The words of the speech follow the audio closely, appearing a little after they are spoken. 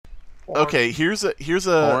Okay, here's a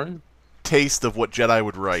Porn? taste of what Jedi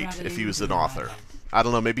would write if he was an author. I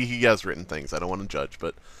don't know, maybe he has written things. I don't want to judge,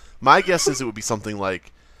 but my guess is it would be something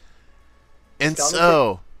like, and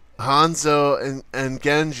so Hanzo and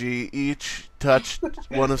Genji each touched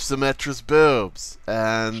one of Symmetra's boobs,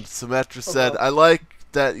 and Symmetra said, "I like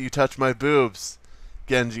that you touch my boobs,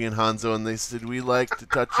 Genji and Hanzo," and they said, "We like to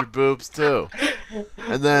touch your boobs too."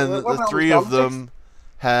 And then the three of them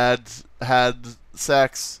had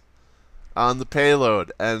sex on the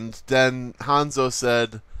payload, and then Hanzo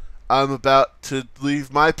said, "I'm about to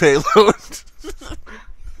leave my payload."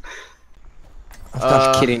 I'm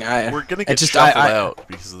not kidding. We're gonna get shuffled out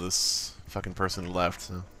because of this fucking person who left.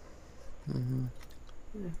 So. Mm-hmm.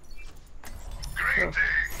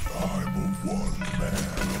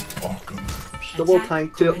 Double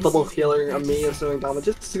tank, double healer, and me is doing damage.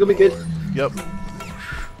 It's gonna be good. Yep.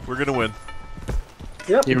 We're gonna win.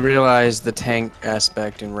 Yep. You realize the tank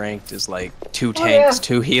aspect in ranked is like 2 tanks,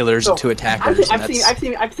 2 healers, and 2 attackers. I've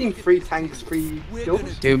seen 3 tanks, 3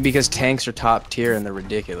 healers. Dude, because tanks are top tier and they're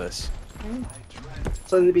ridiculous.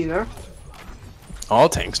 So they need to be nerfed. All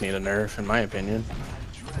tanks need a nerf, in my opinion.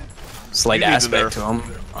 Slight You need a aspect nerf. to them.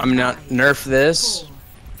 I'm not nerf this.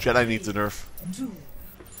 Jedi needs a nerf.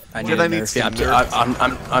 I need Jedi a needs nerf. to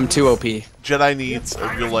Yeah, I'm too OP. Jedi needs a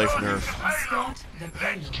real life nerf.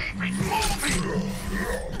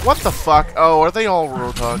 What the fuck? Oh, are they all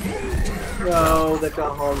Roadhog? No, they've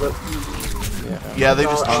got Honda. Yeah, they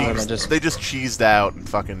just No, cheesed. They just cheesed out and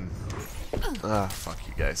fucking. Ah, fuck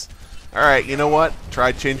you guys. All right, you know what?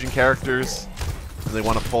 Tried changing characters, and they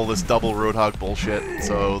want to pull this double Roadhog bullshit,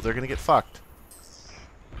 so they're gonna get fucked.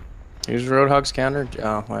 Who's Roadhog's counter?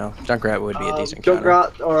 Oh, well, Junkrat would be a decent counter.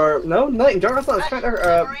 Junkrat or no, Junkrat's not a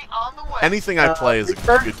counter. Anything I play is a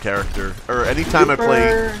good character, or anytime I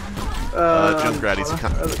play Junkrat, he's a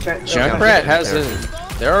counter. Junkrat has a...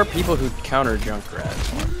 There are people who counter Junkrat.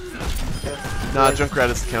 Nah, Junkrat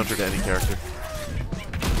is the counter to any character.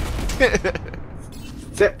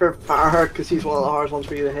 Except for Farhart, because he's one of the hardest ones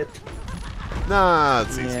for you to hit. Nah,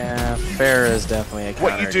 it's easy. Yeah, Farah is definitely a counter.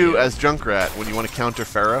 What you do as Junkrat when you want to counter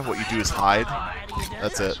Farah, what you do is hide.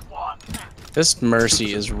 That's it. This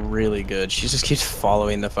Mercy is really good. She just keeps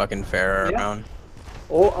following the fucking Farah around.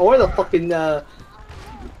 Or the fucking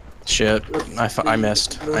Shit, I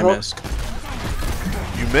missed. I missed.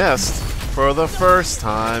 You missed for the first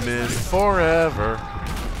time in forever.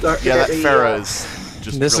 Yeah, that Farah is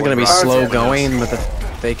just. This is really gonna be rough. slow going, but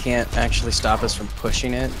if they can't actually stop us from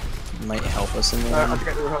pushing it, it might help us in the end.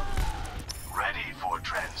 Ready for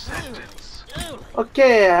transcendence.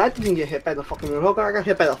 Okay, I didn't get hit by the fucking Roadhog. I got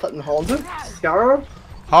hit by the fucking Honda. Scar.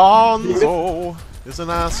 Hanzo is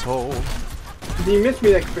an asshole. You missed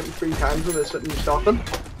me like 3 times with this fucking shotgun.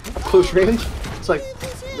 At close range. It's like,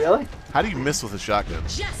 really? How do you miss with a shotgun?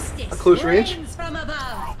 At close range?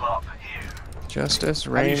 Justice,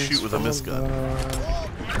 How do you range. shoot with a misgun?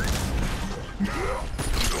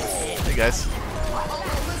 Hey guys.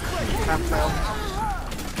 Half mile.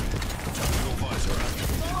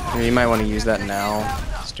 You might want to use that now,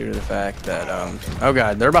 just due to the fact that, oh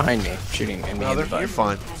god, they're behind me, shooting at me No, in the butt. you're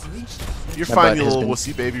fine. You're My fine, butt you has little been-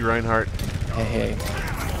 wussy baby Reinhardt. Hey, hey.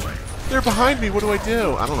 They're behind me, what do I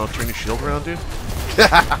do? I don't know, turn your shield around, dude?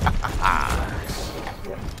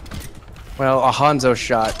 Well, a Hanzo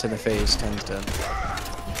shot to the face tends to...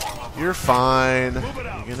 You're fine. You're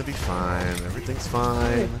gonna be fine. Everything's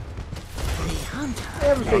fine.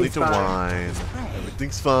 You don't need to whine.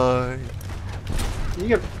 Everything's fine. You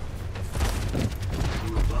get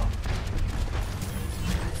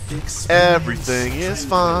Everything is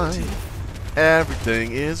fine.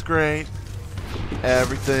 Everything is great.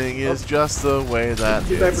 Everything is just the way that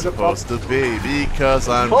it's supposed to be because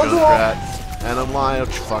I'm Junkrat and I'm lying.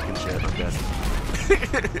 Fucking shit, I'm dead.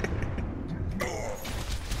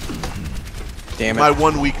 Damn it. My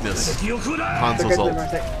one weakness. Hanzo's ult.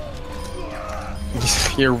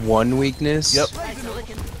 Your one weakness? Yep.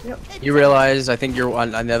 You realize, I think your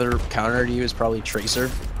another counter to you is probably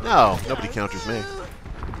Tracer? No, nobody counters me.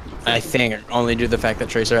 I think only due to the fact that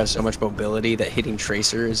Tracer has so much mobility that hitting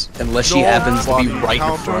Tracer is, unless she happens to be right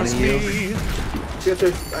in front of you.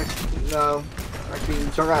 No. Actually,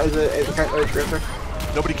 Junkrat is a counter traitor.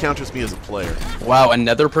 Nobody counters me as a player. Wow,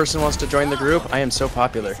 another person wants to join the group? I am so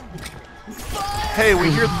popular. Hey,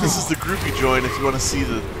 we hear this is the group you join if you want to see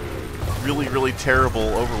the really, really terrible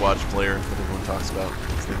Overwatch player that everyone talks about.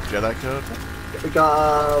 His name's Jedi Code. We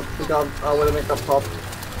got Widowmaker up top.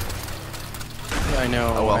 Yeah, I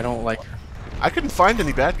know, Oh, well. I don't like her. I couldn't find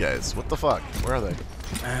any bad guys. What the fuck? Where are they? We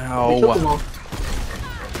killed them Ow. all.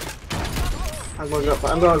 I'm gonna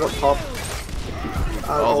go up top.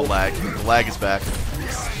 Oh, the lag. The lag is back.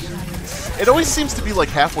 It always seems to be like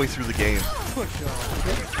halfway through the game.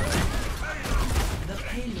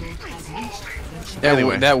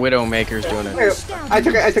 Anyway. That Widowmaker's doing it. I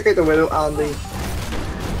took out the Widow and the...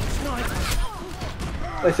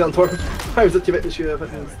 I see on Tormental. I was literally about to shoot her, but...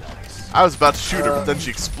 I was about to shoot her, but then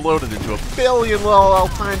she exploded into a billion little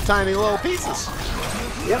tiny little pieces.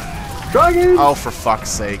 Yep. Dragon! Oh, for fuck's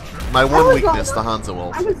sake. My one weakness, the Hanzo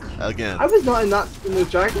ult. Again. I was not in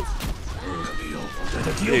those dragons.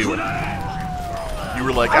 You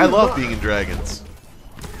were like, I love being in dragons.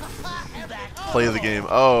 Play the game.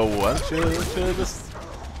 Oh, why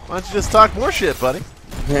don't you just talk more shit, buddy?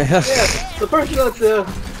 Yeah, the person that the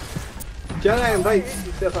Jedi invites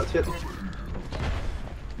says that shit.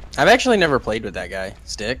 I've actually never played with that guy,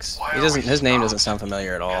 Styx. His name doesn't sound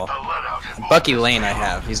familiar at all. Bucky Lane I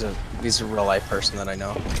have. He's a real life person that I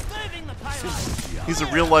know. He's a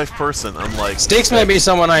real life person, unlike Styx might be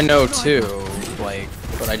someone I know too, like,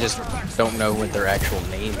 but I just don't know what their actual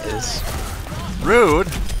name is. Rude.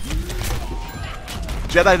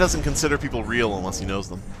 Jedi doesn't consider people real unless he knows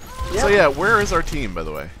them. Yeah. So yeah, where is our team, by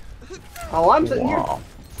the way? Oh, I'm sitting Wow.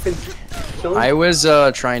 here. I was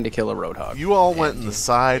trying to kill a Roadhog. You all went in the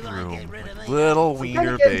side room, like little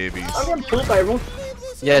wiener babies. I'm getting pulled by everyone.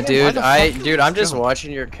 Yeah, dude, I'm just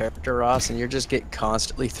watching your character, Ross, and you're just get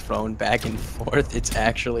constantly thrown back and forth. It's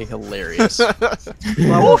actually hilarious.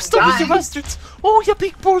 Oh, stop it, you bastards! Oh, you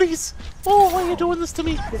big bullies! Oh, why are you doing this to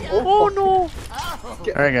me? Oh no!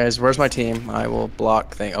 Alright guys, where's my team? I will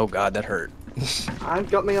block thing. Oh god, that hurt.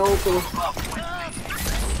 I've got my ult.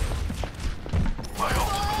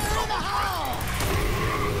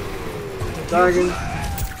 Dragon.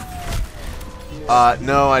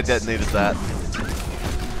 No, I detonated that.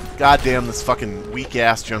 God damn this fucking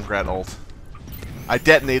weak-ass Junkrat ult. I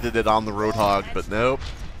detonated it on the Roadhog, but nope.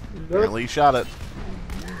 Apparently you shot it.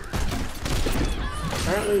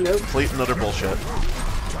 Apparently nope. Complete another bullshit.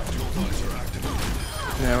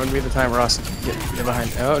 Yeah, it wouldn't be the time, Ross. Get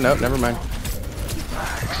behind. Oh, no, never mind.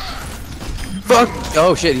 Fuck!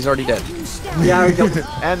 Oh shit, he's already dead. Yeah, we go.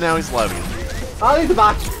 And now he's alive again. Oh, he's the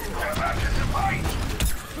back.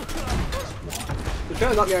 They're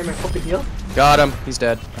trying to knock me out of my fucking heal. Got him. He's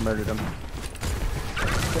dead. I murdered him.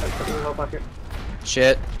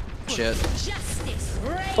 Shit. Shit.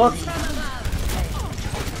 Fuck.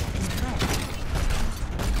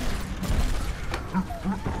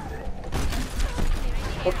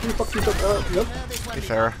 Fuck you, fuck you, fuck nope. Hey,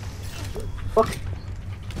 Farah. Fuck.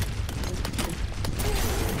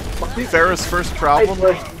 Fuck you. Farah's first problem,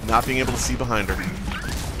 Hey, not being able to see behind her.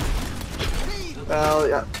 Well,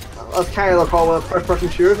 yeah. That's kind of like all first person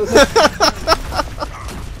shooters, isn't it?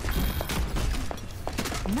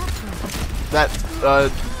 That,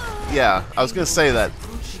 yeah, I was gonna say that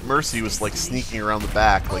Mercy was like sneaking around the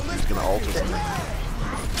back like he was gonna ult or something.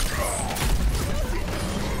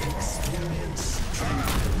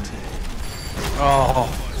 Oh.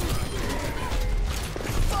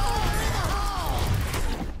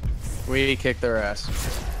 We kicked their ass.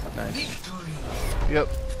 Nice. Yep.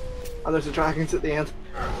 And there's the dragons at the end.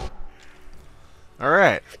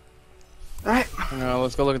 Alright. Alright. No,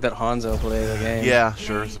 let's go look at that Hanzo play the game. Yeah,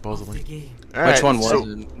 sure, supposedly. Alright, Which one was so,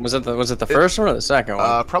 it? Was it the first one or the second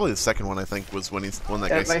one? Probably the second one, I think, was when that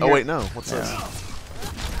Yeah, guy... right Oh, here. wait, no. What's this?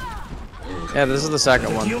 Yeah, this is the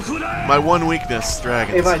second one. My one weakness,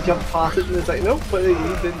 dragons. If I jump past it and it's like, nope, but he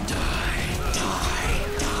didn't.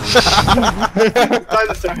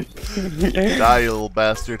 Dinosaur. Die, you little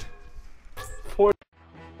bastard. Poor